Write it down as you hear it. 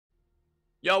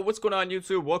Yo, what's going on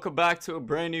YouTube? Welcome back to a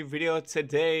brand new video.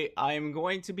 Today, I am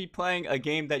going to be playing a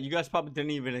game that you guys probably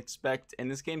didn't even expect, and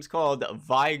this game's called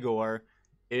Vigor.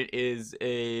 It is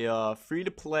a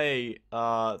free-to-play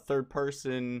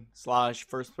third-person slash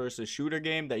first-person shooter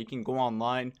game that you can go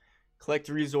online, collect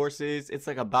resources. It's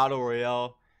like a battle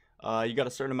royale. You got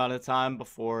a certain amount of time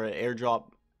before an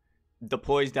airdrop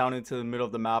deploys down into the middle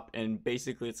of the map, and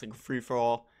basically it's like a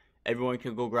free-for-all. Everyone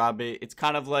can go grab it. It's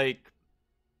kind of like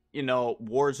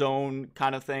Warzone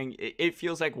kind of thing. It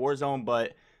feels like Warzone,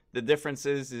 but the difference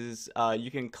is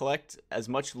you can collect as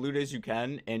much loot as you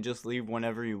can and just leave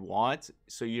whenever you want,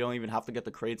 so you don't even have to get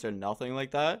the crates or nothing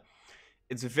like that.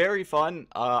 It's very fun.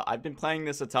 I've been playing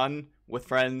this a ton with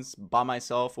friends, by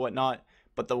myself, whatnot.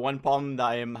 But the one problem that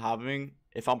I am having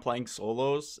if I'm playing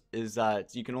solos is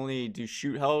that you can only do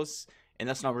shoot house, and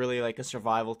that's not really like a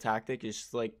survival tactic. It's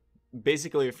just like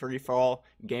basically a free for all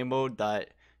game mode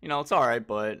that it's all right,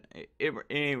 but it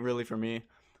ain't really for me.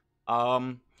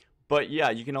 Um, but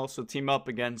yeah, you can also team up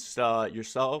against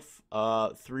yourself,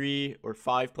 3 or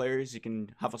 5 players. You can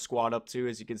have a squad up to,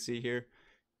 as you can see here,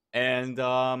 and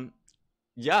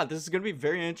yeah, this is gonna be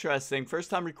very interesting. First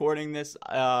time recording this.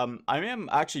 I am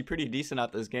actually pretty decent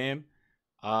at this game.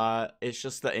 It's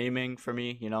just the aiming for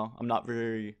me. I'm not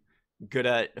very good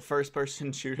at first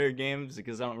person shooter games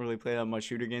because I don't really play that much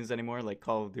shooter games anymore, like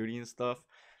Call of Duty and stuff.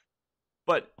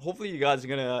 But hopefully you guys are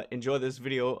gonna enjoy this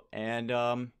video, and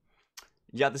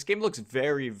yeah, this game looks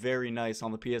very, very nice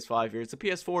on the PS5 here. It's a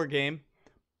PS4 game,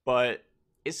 but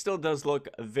it still does look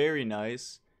very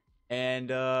nice.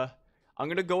 And I'm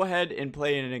gonna go ahead and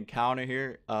play an encounter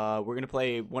here. We're gonna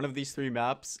play one of these 3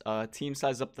 maps. Team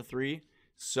size up to 3.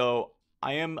 So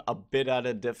I am a bit at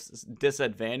a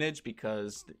disadvantage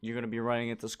because you're gonna be running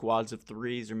into squads of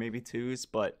 3s or maybe 2s.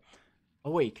 But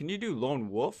oh wait, can you do lone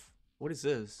wolf? What is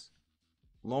this?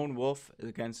 Lone wolf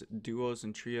against duos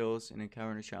and trios and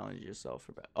encounter to challenge yourself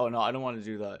for. Oh no, I don't want to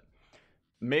do that.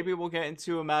 Maybe we'll get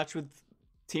into a match with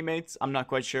teammates. I'm not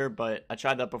quite sure, but I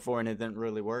tried that before and it didn't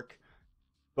really work.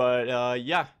 But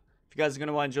yeah, if you guys are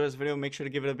gonna want to enjoy this video, make sure to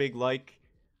give it a big like,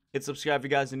 hit subscribe if you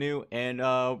guys are new, and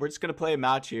we're just gonna play a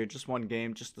match here, just one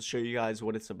game, just to show you guys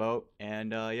what it's about.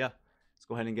 And yeah, let's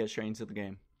go ahead and get straight into the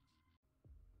game.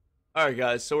 Alright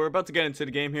guys, so we're about to get into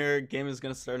the game here. Game is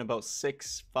going to start in about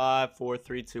 6, 5, 4,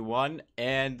 3, 2, 1.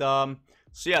 And so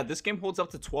yeah, this game holds up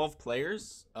to 12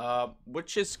 players,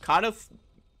 which is kind of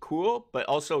cool, but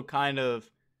also kind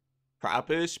of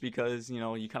crapish because, you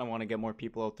kind of want to get more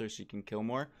people out there so you can kill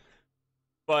more.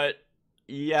 But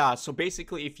yeah, so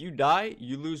basically if you die,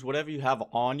 you lose whatever you have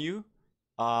on you.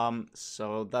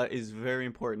 So that is very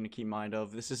important to keep mind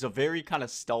of. This is a very kind of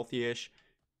stealthy-ish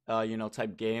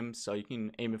type game, so you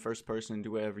can aim in first person and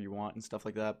do whatever you want and stuff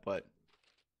like that. But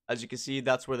as you can see,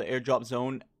 that's where the airdrop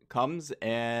zone comes,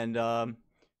 and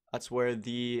that's where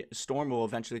the storm will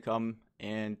eventually come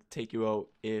and take you out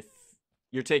if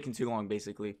you're taking too long,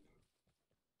 basically.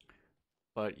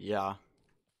 But yeah,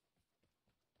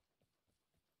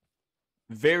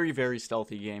 very, very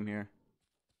stealthy game here.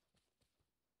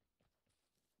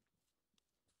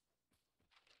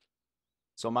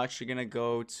 So I'm actually gonna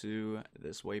go to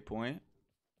this waypoint.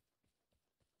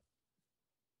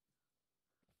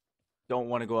 Don't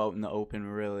want to go out in the open,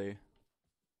 really.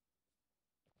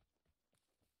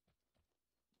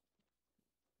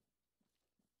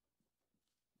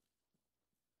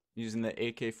 Using the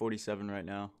AK-47 right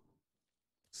now,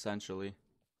 essentially.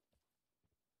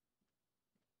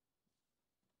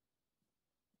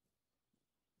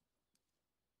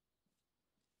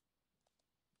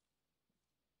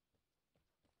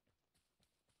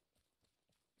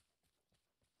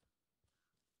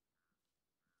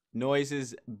 Noise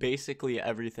is basically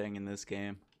everything in this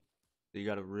game, so you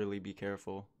gotta really be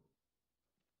careful.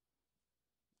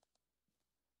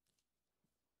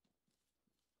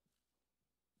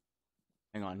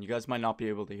 Hang on, you guys might not be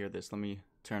able to hear this. Let me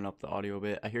turn up the audio a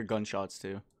bit. I hear gunshots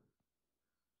too.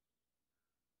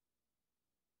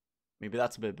 Maybe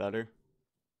that's a bit better.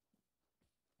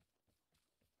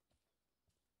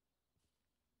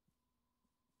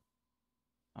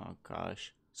 Oh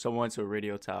gosh. Someone went to a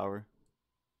radio tower.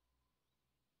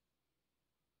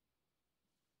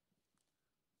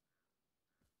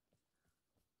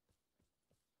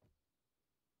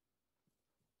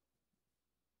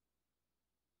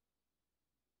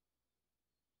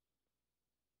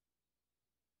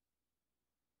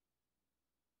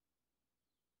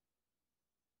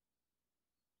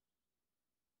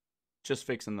 Just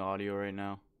fixing the audio right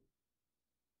now.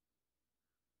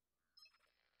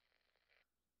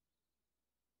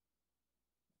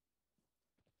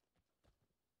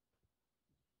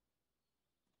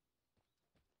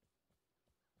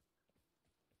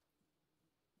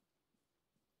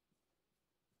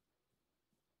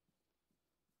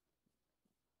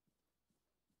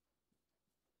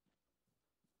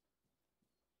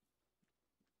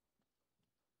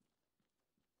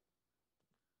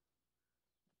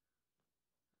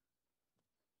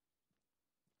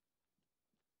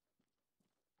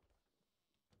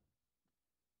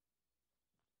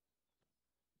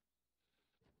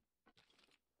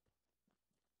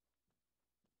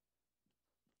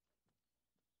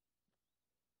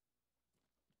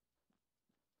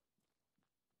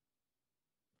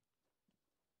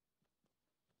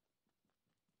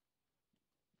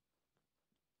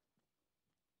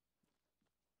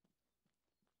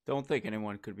 Don't think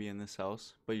anyone could be in this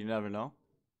house, but you never know.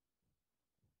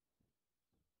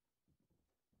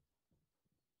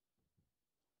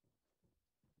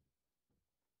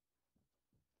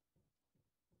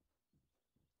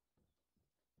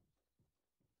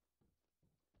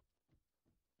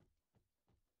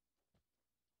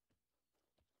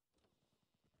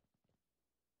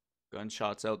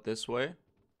 Gunshots out this way.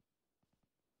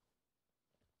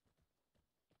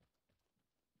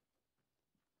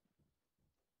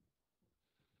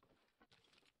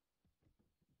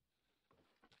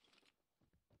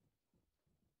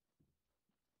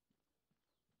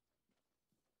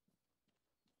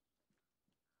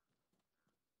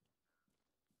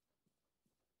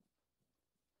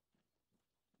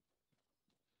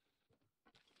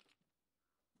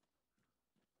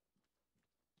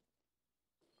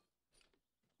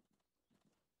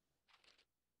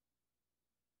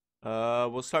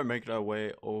 We'll start making our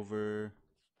way over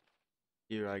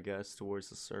here, I guess, towards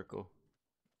the circle.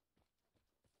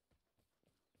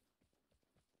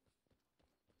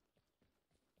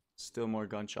 Still more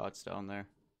gunshots down there.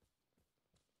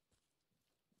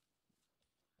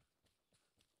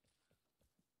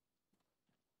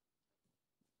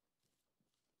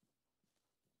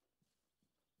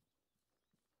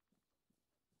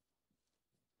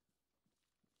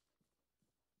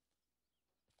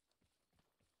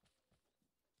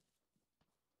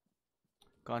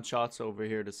 Gunshots over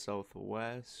here to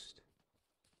southwest.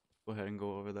 Go ahead and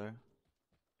go over there.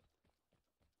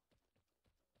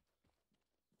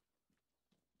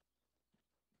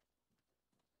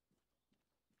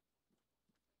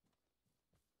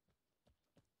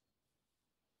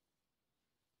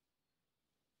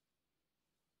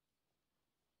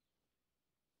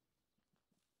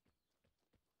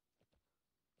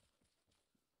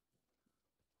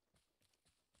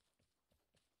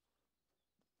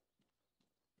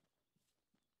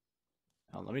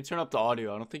 Now, let me turn up the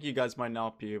audio. I don't think you guys might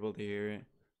not be able to hear it.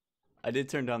 I did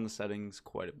turn down the settings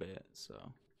quite a bit,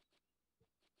 so.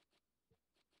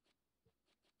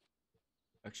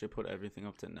 Actually, put everything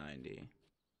up to 90. There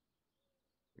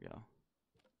we go.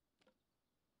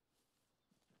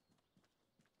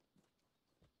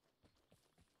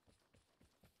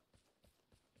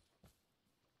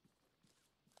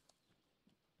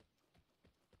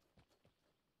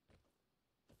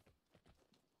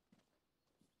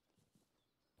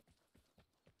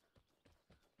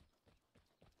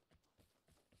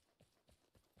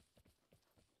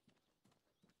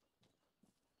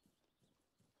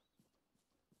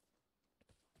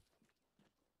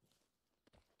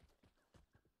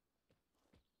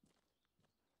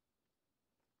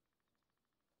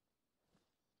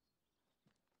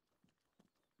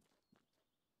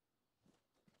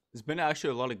 There's been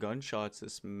actually a lot of gunshots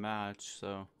this match,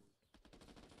 so.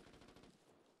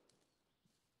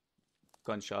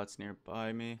 Gunshots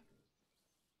nearby me.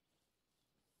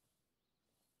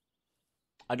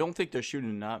 I don't think they're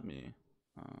shooting at me.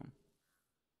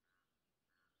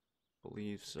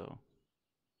 Believe so.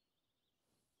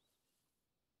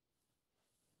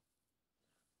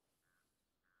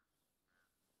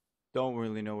 Don't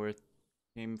really know where it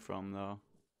came from though.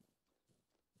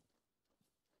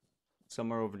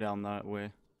 Somewhere over down that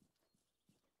way.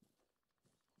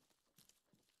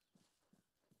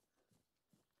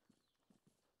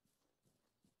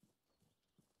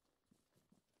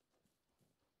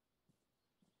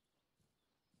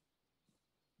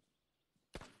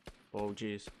 Oh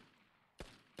jeez.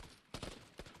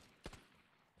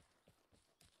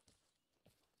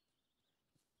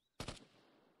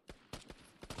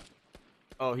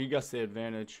 Oh, he gets the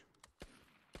advantage.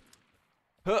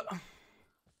 Huh.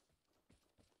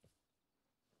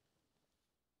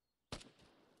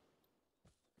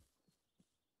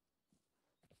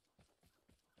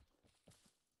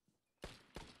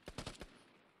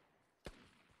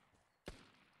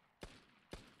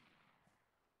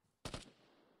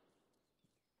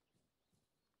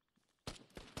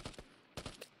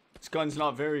 This gun's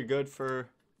not very good for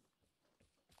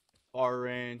our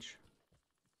range.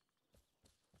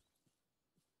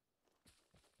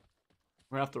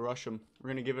 We're gonna have to rush him.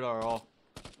 We're gonna give it our all.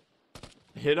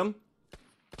 Hit him.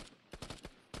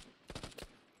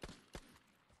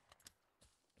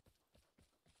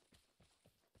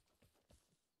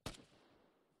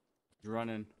 He's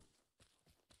running.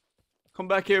 Come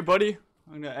back here, buddy.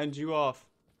 I'm gonna end you off.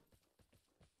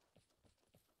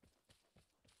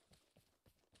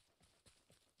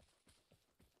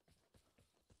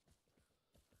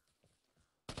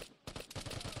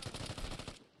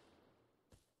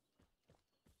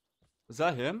 Was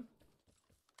that him?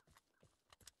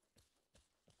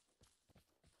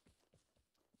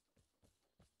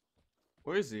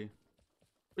 Where is he?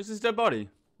 Where's his dead body?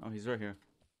 Oh, he's right here.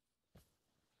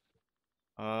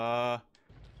 Oh,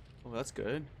 that's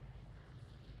good.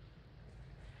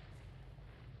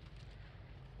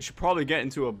 I should probably get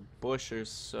into a bush or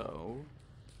so.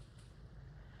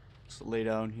 Just lay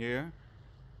down here.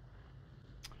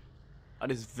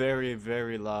 That is very,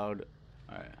 very loud.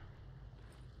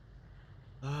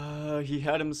 Alright. He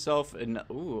had himself an...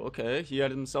 Ooh, okay. He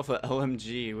had himself a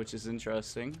LMG, which is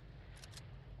interesting.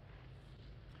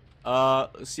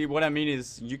 See, what I mean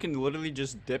is you can literally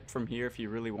just dip from here if you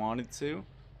really wanted to.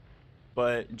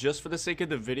 But just for the sake of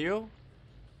the video,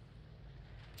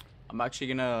 I'm actually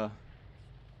gonna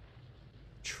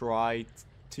try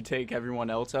to take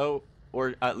everyone else out.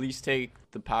 Or at least take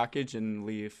the package and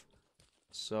leave.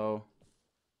 So...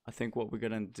 I think what we're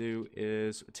gonna do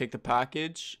is take the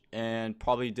package and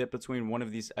probably dip between one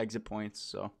of these exit points.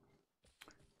 So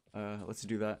let's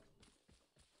do that.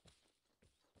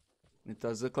 It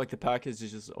does look like the package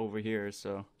is just over here,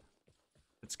 so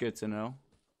it's good to know.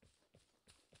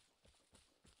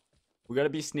 We gotta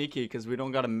be sneaky because we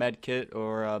don't got a med kit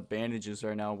or bandages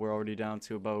right now. We're already down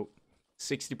to about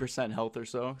 60% health or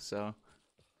so, so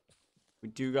we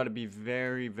do gotta be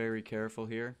very, very careful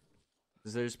here.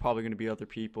 There's probably going to be other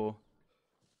people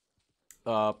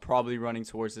probably running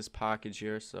towards this package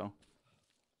here, so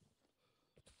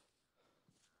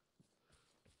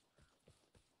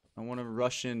I don't want to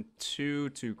rush in too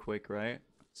quick, right?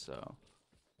 So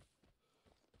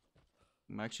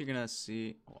I'm actually going to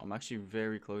see... Oh, I'm actually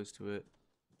very close to it.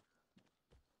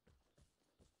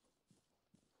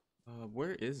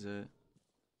 Where is it?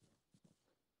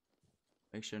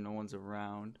 Make sure no one's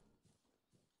around.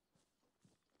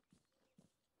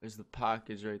 There's the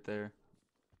package right there.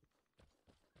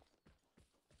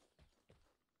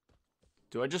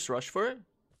 Do I just rush for it?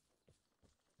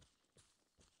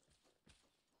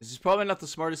 This is probably not the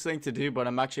smartest thing to do, but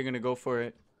I'm actually going to go for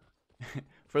it.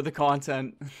 For the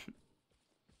content.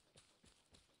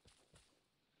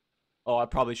 Oh, I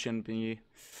probably shouldn't be.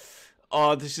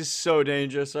 Oh, this is so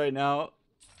dangerous right now.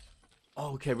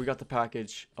 Oh, okay, we got the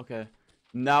package. Okay.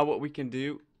 Now what we can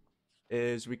do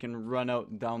is we can run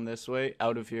out down this way,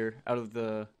 out of here, out of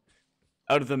the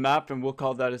map, and we'll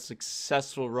call that a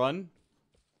successful run.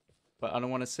 But I don't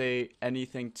want to say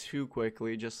anything too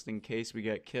quickly, just in case we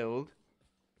get killed.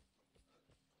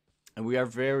 And we are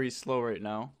very slow right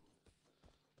now.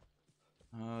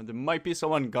 There might be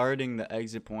someone guarding the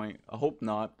exit point. I hope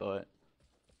not, but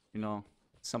you know,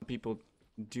 some people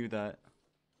do that.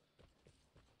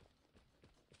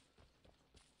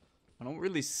 I don't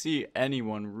really see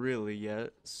anyone really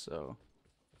yet, so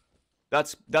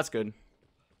that's good.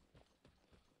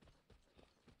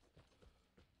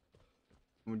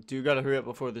 We do gotta hurry up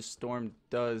before the storm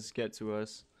does get to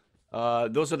us.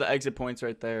 Those are the exit points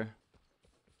right there.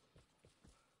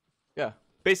 Yeah,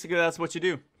 basically that's what you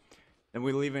do. And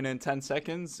we leave in 10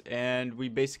 seconds, and we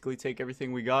basically take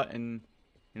everything we got and,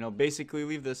 you know, basically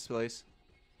leave this place.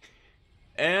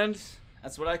 And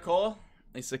that's what I call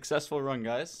a successful run,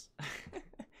 guys.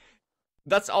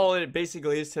 That's all it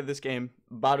basically is to this game.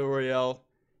 Battle Royale,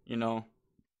 you know,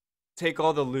 take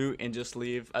all the loot and just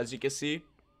leave. As you can see,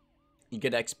 you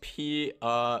get XP,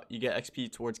 you get XP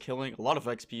towards killing, a lot of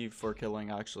XP for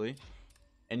killing actually.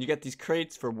 And you get these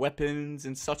crates for weapons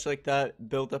and such like that,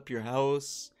 build up your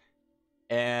house.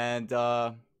 And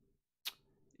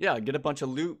yeah, get a bunch of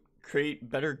loot, create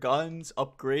better guns,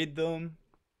 upgrade them,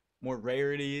 more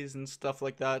rarities and stuff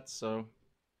like that. So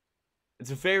it's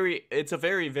a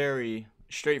very, very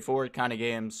straightforward kind of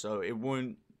game, so it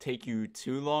wouldn't take you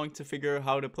too long to figure out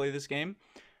how to play this game.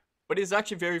 But it's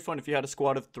actually very fun if you had a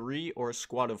squad of 3 or a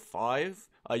squad of 5.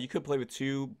 You could play with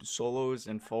 2 solos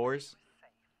and 4s.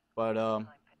 But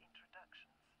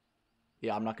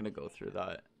yeah, I'm not gonna go through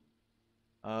that.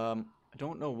 I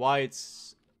don't know why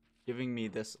it's giving me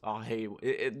this. Oh, hey,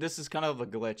 this is kind of a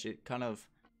glitch. It kind of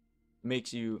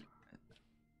makes you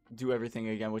do everything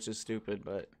again, which is stupid,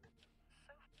 but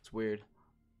it's weird.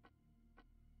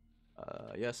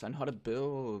 Yes, I know how to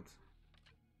build.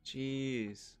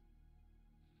 Jeez.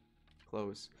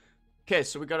 Close. Okay,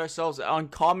 so we got ourselves an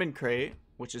uncommon crate,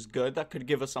 which is good. That could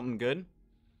give us something good.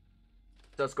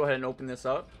 So let's go ahead and open this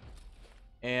up.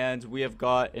 And we have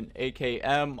got an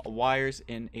AKM, wires,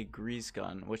 and a grease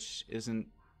gun, which isn't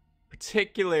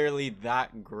particularly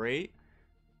that great.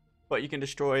 But you can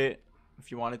destroy it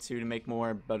if you wanted to make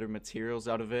more better materials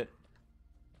out of it.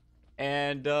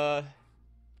 And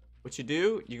what you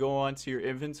do, you go on to your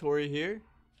inventory here.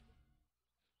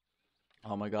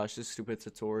 Oh my gosh, this stupid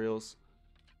tutorials.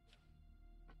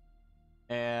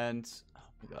 And oh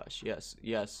my gosh,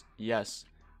 yes.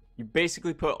 You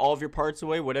basically put all of your parts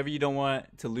away, whatever you don't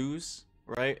want to lose.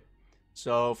 right?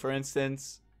 So for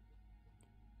instance,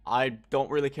 I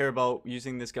don't really care about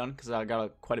using this gun because I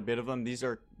got quite a bit of them. These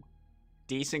are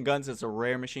decent guns. It's a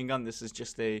rare machine gun. This is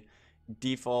just a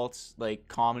default, like,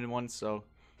 common one. So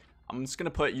I'm just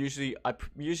gonna put, I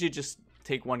usually just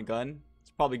take one gun.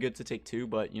 It's probably good to take two,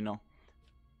 but you know,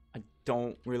 I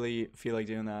don't really feel like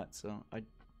doing that. So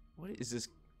what is this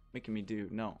making me do?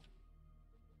 No.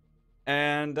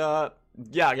 And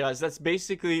yeah, guys, that's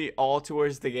basically all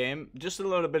towards the game. Just a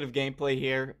little bit of gameplay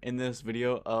here in this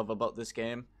video about this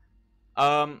game.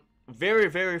 Very,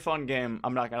 very fun game,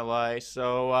 I'm not gonna lie.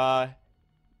 So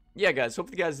yeah, guys,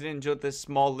 hope you guys did enjoy this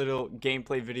small little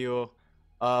gameplay video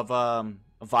of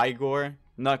vigor. I'm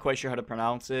not quite sure how to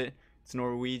pronounce it. It's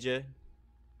Norwegian,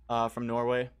 from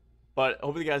Norway. But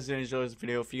hope you guys did enjoy this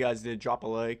video. If you guys did, drop a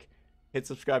like, hit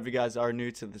subscribe if you guys are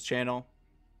new to the channel,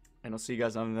 and I'll see you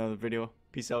guys on another video.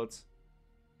 Peace out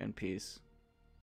and peace.